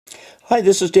Hi,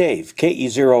 this is Dave,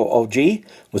 KE0OG,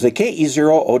 with a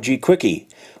KE0OG Quickie.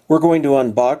 We're going to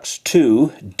unbox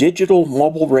two digital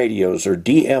mobile radios, or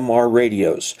DMR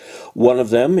radios. One of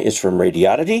them is from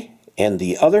Radioddity, and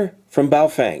the other from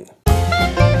Baofeng.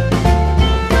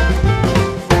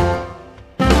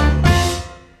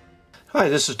 Hi,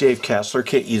 this is Dave Kassler,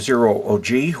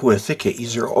 KE0OG, with the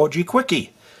KE0OG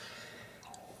Quickie.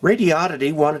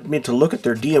 Radioddity wanted me to look at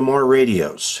their DMR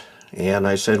radios. And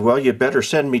I said, well, you better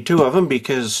send me two of them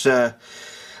because I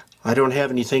don't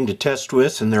have anything to test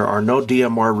with, and there are no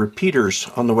DMR repeaters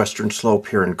on the western slope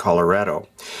here in Colorado.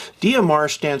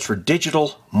 DMR stands for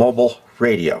Digital Mobile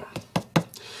Radio.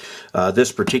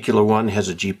 This particular one has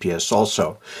a GPS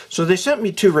also. So they sent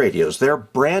me two radios. Their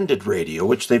branded radio,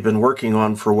 which they've been working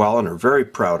on for a while and are very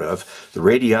proud of, the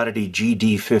Radioddity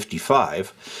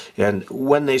GD-55. And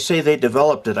when they say they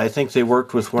developed it, I think they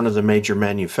worked with one of the major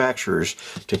manufacturers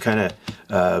to kind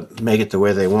of make it the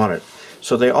way they want it.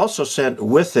 So they also sent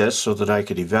with this, so that I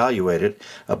could evaluate it,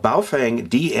 a Baofeng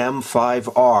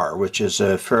DM-5R, which is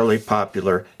a fairly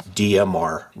popular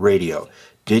DMR radio.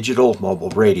 Digital mobile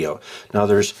radio. Now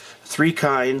there's three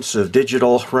kinds of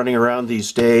digital running around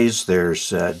these days.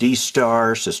 There's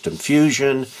D-Star, System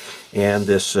Fusion, and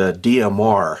this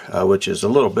DMR, which is a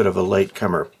little bit of a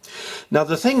latecomer. Now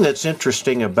the thing that's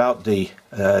interesting about the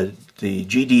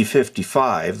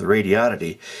GD-55, the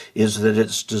Radioddity, is that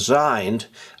it's designed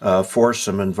for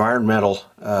some environmental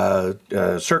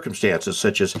circumstances,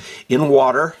 such as in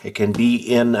water. It can be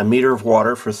in a meter of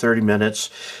water for 30 minutes.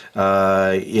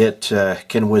 It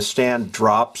can withstand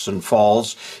drops and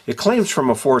falls. It claims from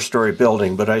a 4-story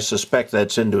building, but I suspect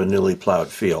that's into a newly plowed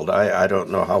field. I don't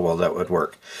know how well that would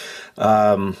work.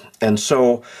 And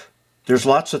so there's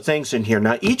lots of things in here.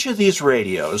 Now each of these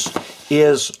radios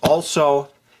is also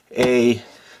a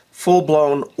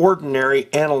full-blown ordinary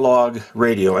analog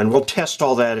radio, and we'll test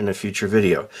all that in a future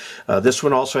video. This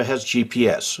one also has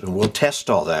GPS, and we'll test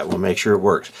all that. We'll make sure it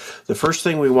works. The first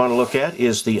thing we want to look at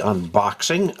is the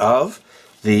unboxing of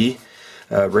the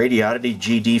Radioddity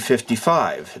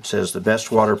GD-55. It says the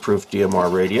best waterproof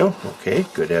DMR radio. Okay,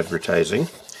 good advertising.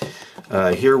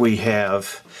 Here we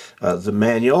have the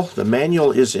manual. The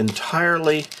manual is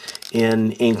entirely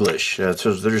in English,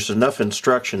 so there's enough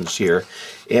instructions here,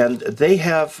 and they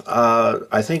have,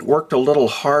 I think, worked a little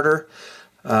harder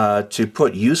to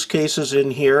put use cases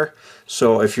in here.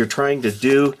 So if you're trying to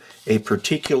do a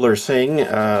particular thing,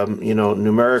 you know,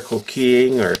 numerical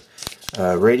keying or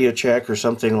radio check or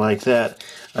something like that,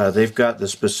 they've got the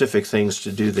specific things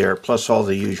to do there, plus all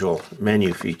the usual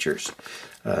menu features.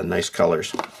 Nice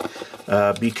colors.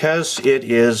 Because it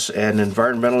is an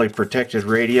environmentally protected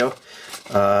radio,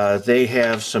 they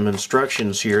have some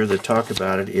instructions here that talk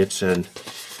about it. It's an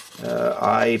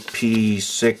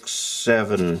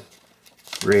IP67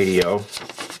 radio,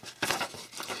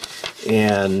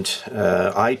 and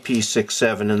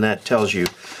IP67, and that tells you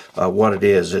what it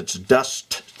is. It's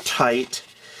dust tight,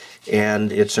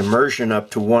 and it's immersion up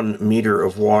to 1 meter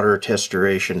of water, test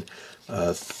duration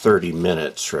 30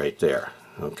 minutes right there.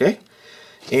 Okay?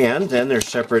 And then there's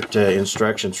separate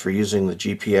instructions for using the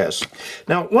GPS.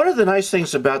 Now, one of the nice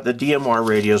things about the DMR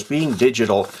radios being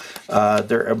digital,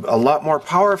 they're a lot more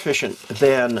power efficient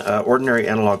than ordinary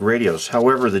analog radios.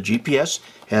 However, the GPS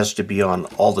has to be on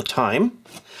all the time.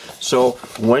 So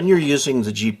when you're using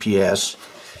the GPS,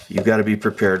 you've got to be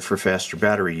prepared for faster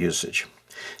battery usage.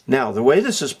 Now, the way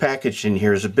this is packaged in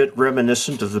here is a bit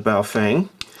reminiscent of the Baofeng.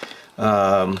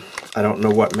 I don't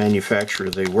know what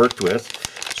manufacturer they worked with.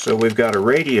 So we've got a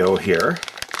radio here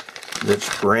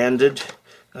that's branded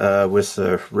with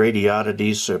the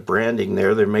Radioddity's branding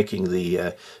there. They're making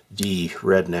the D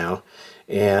red now.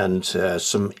 And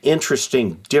some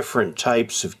interesting different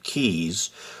types of keys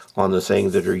on the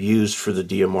thing that are used for the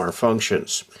DMR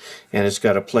functions. And it's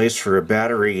got a place for a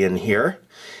battery in here.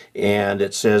 And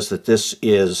it says that this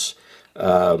is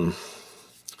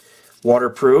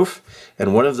waterproof,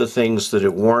 and one of the things that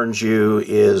it warns you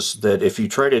is that if you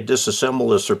try to disassemble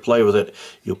this or play with it,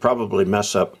 you'll probably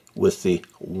mess up with the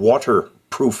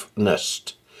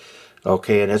waterproofness.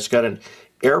 Okay, and it's got an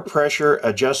air pressure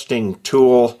adjusting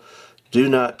tool. Do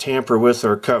not tamper with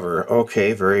or cover.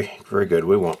 Okay, very, very good.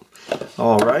 We won't.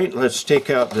 All right, let's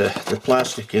take out the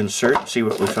plastic insert and see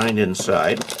what we find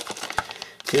inside.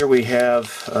 Here we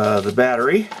have the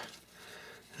battery.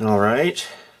 All right.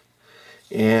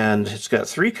 And it's got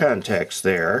 3 contacts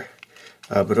there,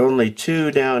 but only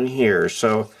 2 down here,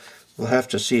 so we'll have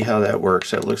to see how that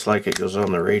works. That looks like it goes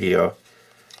on the radio,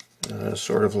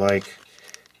 sort of like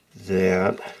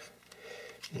that.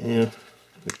 Yeah,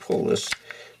 we pull this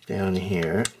down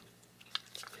here.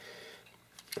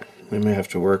 We may have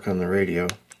to work on the radio.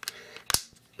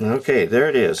 Okay, there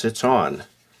it is. It's on.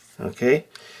 Okay,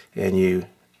 and you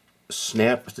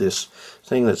snap this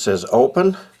thing that says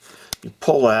open. You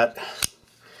pull that,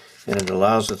 and it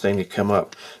allows the thing to come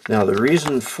up. Now, the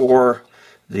reason for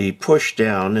the push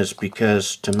down is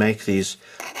because to make these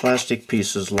plastic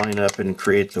pieces line up and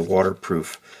create the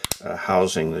waterproof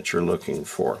housing that you're looking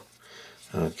for.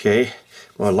 Okay,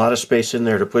 well, a lot of space in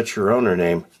there to put your owner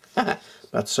name. About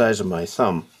the size of my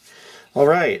thumb. All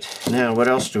right, now what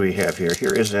else do we have here?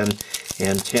 Here is an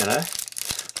antenna,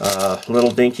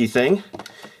 little dinky thing,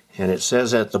 and it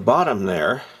says at the bottom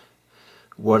there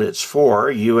what it's for,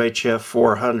 UHF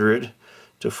 400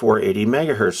 to 480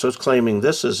 megahertz. So it's claiming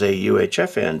this is a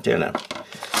UHF antenna.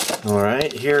 All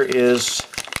right, here is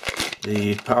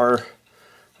the power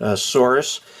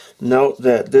source. Note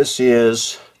that this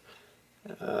is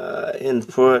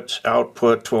input,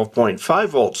 output 12.5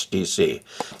 volts DC.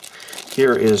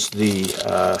 Here is the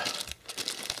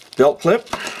belt clip.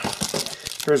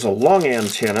 Here's a long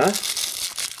antenna.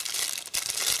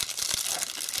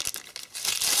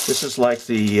 This is like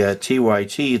the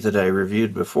TYT that I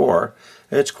reviewed before.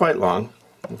 It's quite long.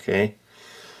 Okay.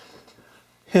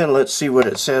 And let's see what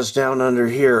it says down under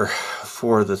here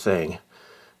for the thing.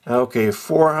 Okay,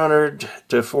 400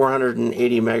 to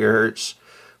 480 megahertz,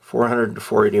 400 to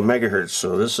 480 megahertz.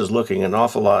 So this is looking an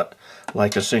awful lot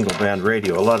like a single band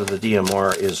radio. A lot of the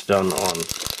DMR is done on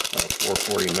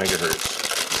 440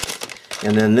 megahertz.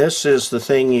 And then this is the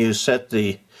thing you set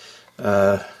the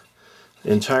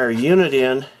entire unit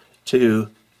in to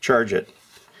charge it.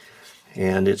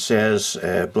 And it says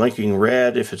blinking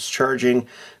red if it's charging,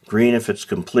 green if it's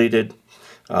completed.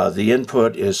 The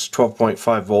input is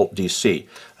 12.5 volt DC.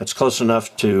 That's close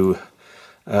enough to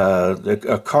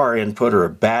a car input or a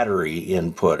battery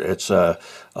input. It's a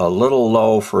little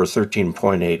low for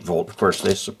 13.8 volt. Of course,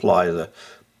 they supply the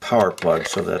power plug,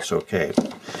 so that's okay.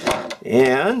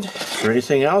 And is there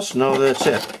anything else? No, that's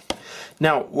it.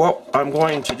 Now, what I'm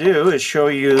going to do is show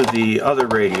you the other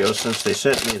radio, since they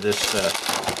sent me this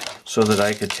so that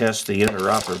I could test the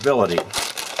interoperability.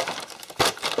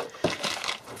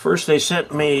 First, they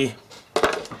sent me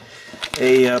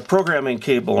a programming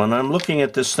cable, and I'm looking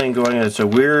at this thing going, it's a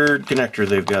weird connector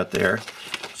they've got there.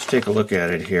 Let's take a look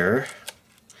at it here.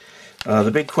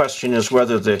 The big question is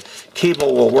whether the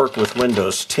cable will work with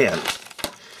Windows 10.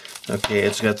 Okay,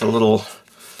 it's got the little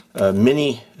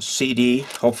mini CD,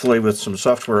 hopefully with some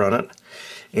software on it.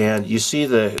 And you see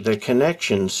the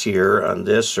connections here on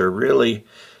this are really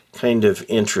kind of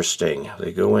interesting.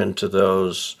 They go into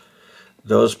those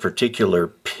particular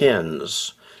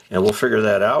pins. And we'll figure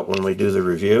that out when we do the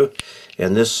review.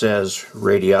 And this says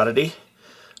Radioddity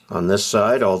on this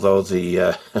side, although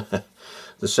the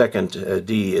the second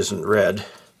D isn't red.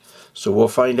 So we'll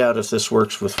find out if this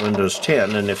works with Windows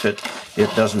 10, and if it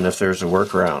doesn't, if there's a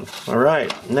workaround. All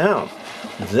right, now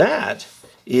that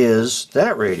is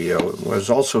that radio. It was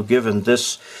also given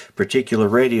this particular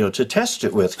radio to test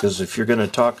it with, because if you're going to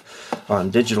talk on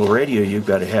digital radio, you've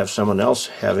got to have someone else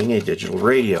having a digital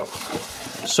radio.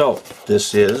 So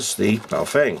this is the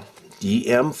Baofeng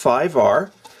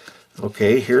DM-5R.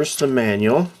 Okay, here's the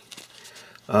manual.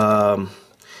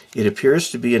 It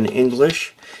appears to be in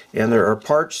English, and there are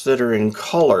parts that are in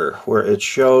color where it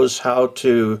shows how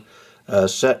to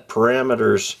set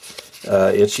parameters.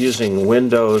 It's using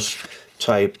Windows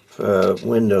type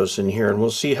Windows in here, and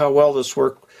we'll see how well this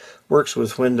works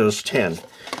with Windows 10.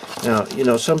 Now, you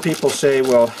know, some people say,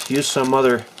 well, use some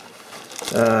other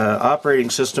operating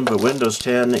system, but Windows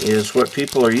 10 is what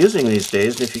people are using these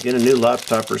days, and if you get a new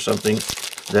laptop or something,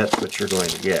 that's what you're going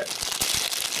to get.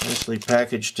 Nicely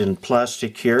packaged in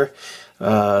plastic here.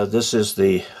 This is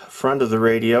the front of the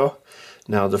radio.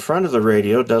 Now, the front of the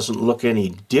radio doesn't look any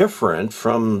different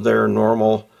from their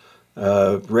normal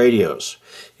radios.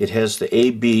 It has the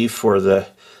AB for the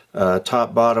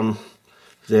top bottom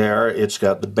there. It's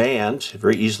got the band,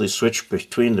 very easily switched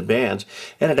between the bands,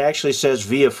 and it actually says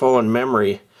VFO and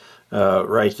memory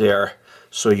right there,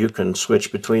 so you can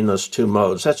switch between those two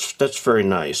modes. That's very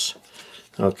nice.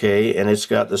 Okay, and it's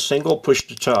got the single push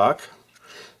to talk.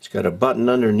 It's got a button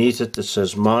underneath it that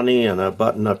says Money, and a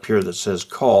button up here that says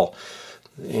Call.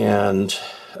 And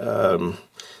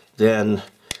then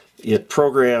it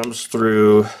programs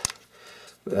through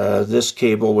this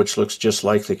cable, which looks just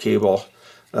like the cable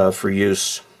for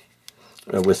use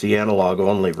with the analog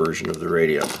only version of the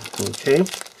radio. Okay,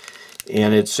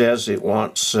 and it says it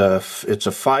wants it's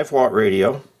a 5-watt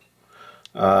radio,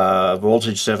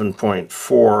 voltage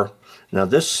 7.4. Now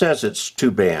this says it's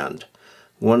 2-band,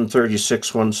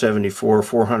 136, 174,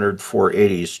 400,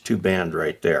 480 is 2-band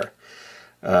right there.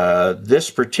 This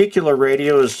particular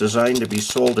radio is designed to be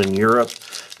sold in Europe.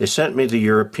 They sent me the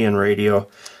European radio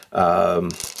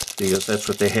because that's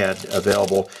what they had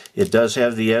available. It does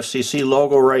have the FCC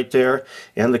logo right there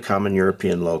and the Common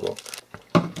European logo.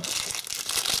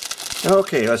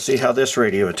 Okay, let's see how this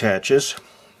radio attaches.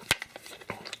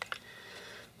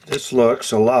 This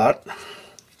looks a lot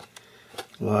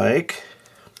like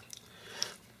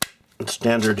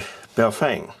standard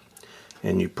Baofeng.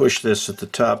 And you push this at the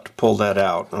top to pull that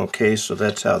out. Okay, so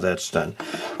that's how that's done.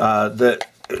 The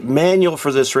manual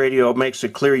for this radio makes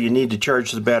it clear you need to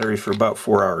charge the battery for about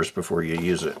 4 hours before you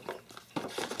use it.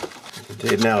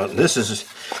 Okay, now, this is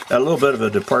a little bit of a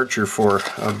departure for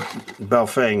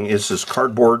Baofeng. Is this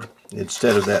cardboard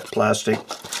instead of that plastic.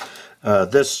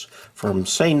 This from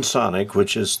Sane Sonic,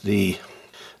 which is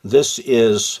this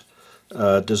is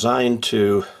designed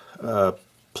to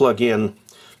plug in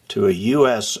to a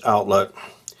US outlet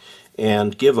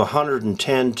and give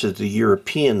 110 to the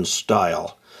European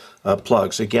style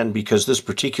plugs, again because this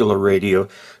particular radio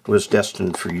was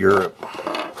destined for Europe.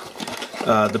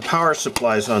 The power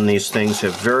supplies on these things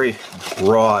have very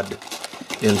broad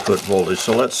input voltage,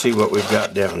 so let's see what we've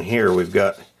got down here. We've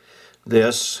got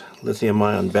this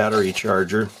lithium-ion battery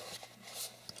charger,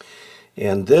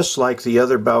 and this, like the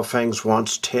other Baofengs,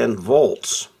 wants 10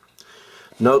 volts.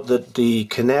 Note that the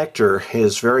connector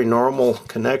is very normal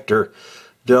connector.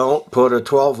 Don't put a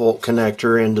 12 volt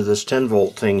connector into this 10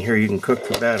 volt thing. Here you can cook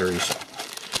the batteries.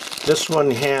 This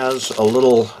one has a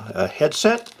little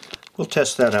headset. We'll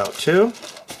test that out too.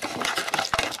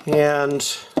 And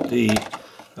the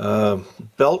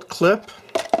belt clip.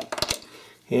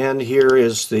 And here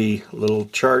is the little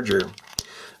charger.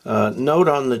 Note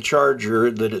on the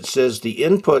charger that it says the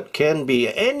input can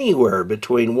be anywhere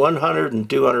between 100 and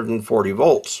 240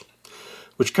 volts,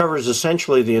 which covers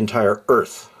essentially the entire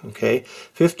Earth. Okay,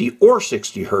 50 or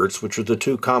 60 hertz, which are the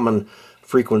two common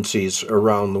frequencies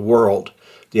around the world.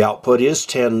 The output is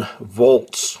 10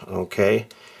 volts. Okay,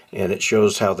 and it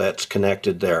shows how that's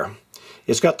connected there.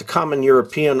 It's got the Common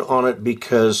European on it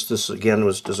because this again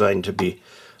was designed to be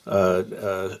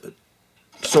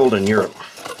sold in Europe.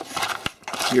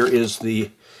 Here is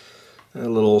the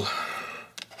little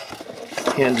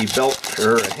handy belt,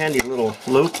 or a handy little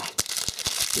loop.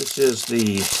 This is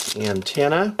the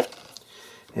antenna.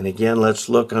 And again, let's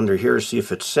look under here, see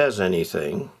if it says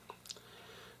anything.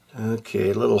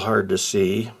 Okay, a little hard to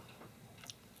see.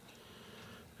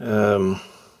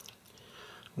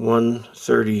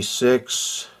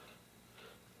 136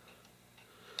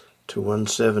 to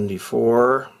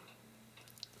 174,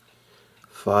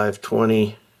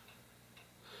 520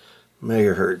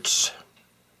 megahertz.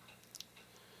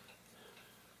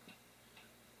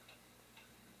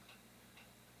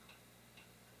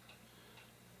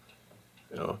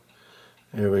 Oh,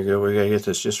 there we go. We gotta get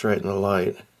this just right in the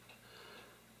light.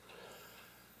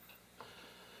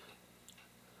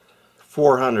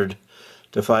 400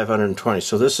 to 520.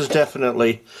 So this is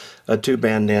definitely a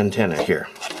two-band antenna here.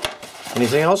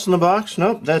 Anything else in the box?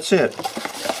 Nope, that's it.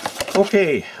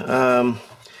 Okay.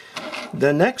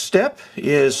 The next step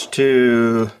is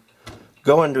to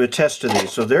go into a test of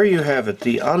these. So there you have it,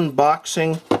 the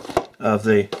unboxing of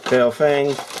the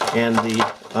Baofeng and the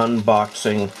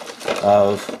unboxing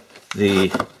of the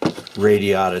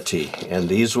Radioddity. And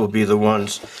these will be the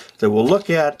ones that we'll look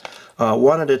at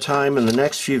one at a time in the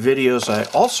next few videos. I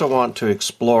also want to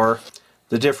explore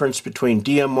the difference between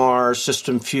DMR,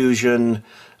 System Fusion,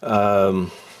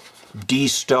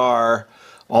 D-Star,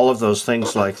 all of those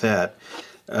things like that.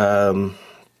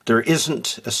 There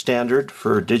isn't a standard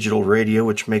for digital radio,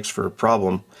 which makes for a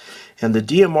problem. And the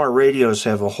DMR radios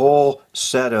have a whole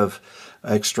set of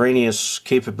extraneous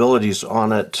capabilities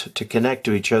on it to connect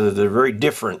to each other that are very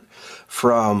different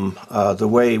from the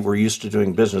way we're used to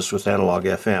doing business with analog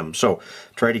FM. So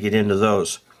try to get into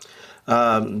those.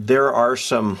 There are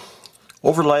some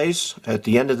overlays at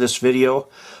the end of this video.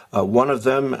 One of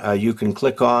them you can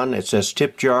click on. It says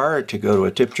tip jar to go to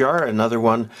a tip jar. Another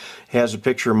one has a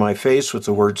picture of my face with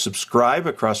the word subscribe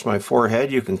across my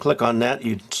forehead. You can click on that,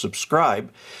 you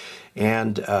subscribe.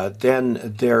 And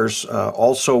then there's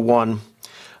also one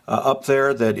up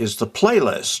there that is the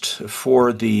playlist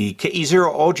for the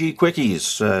KE0OG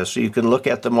quickies, so you can look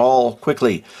at them all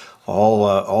quickly,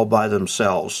 all by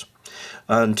themselves.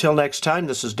 Until next time,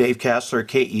 this is Dave Kassler,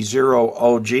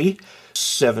 KE0OG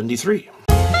 73.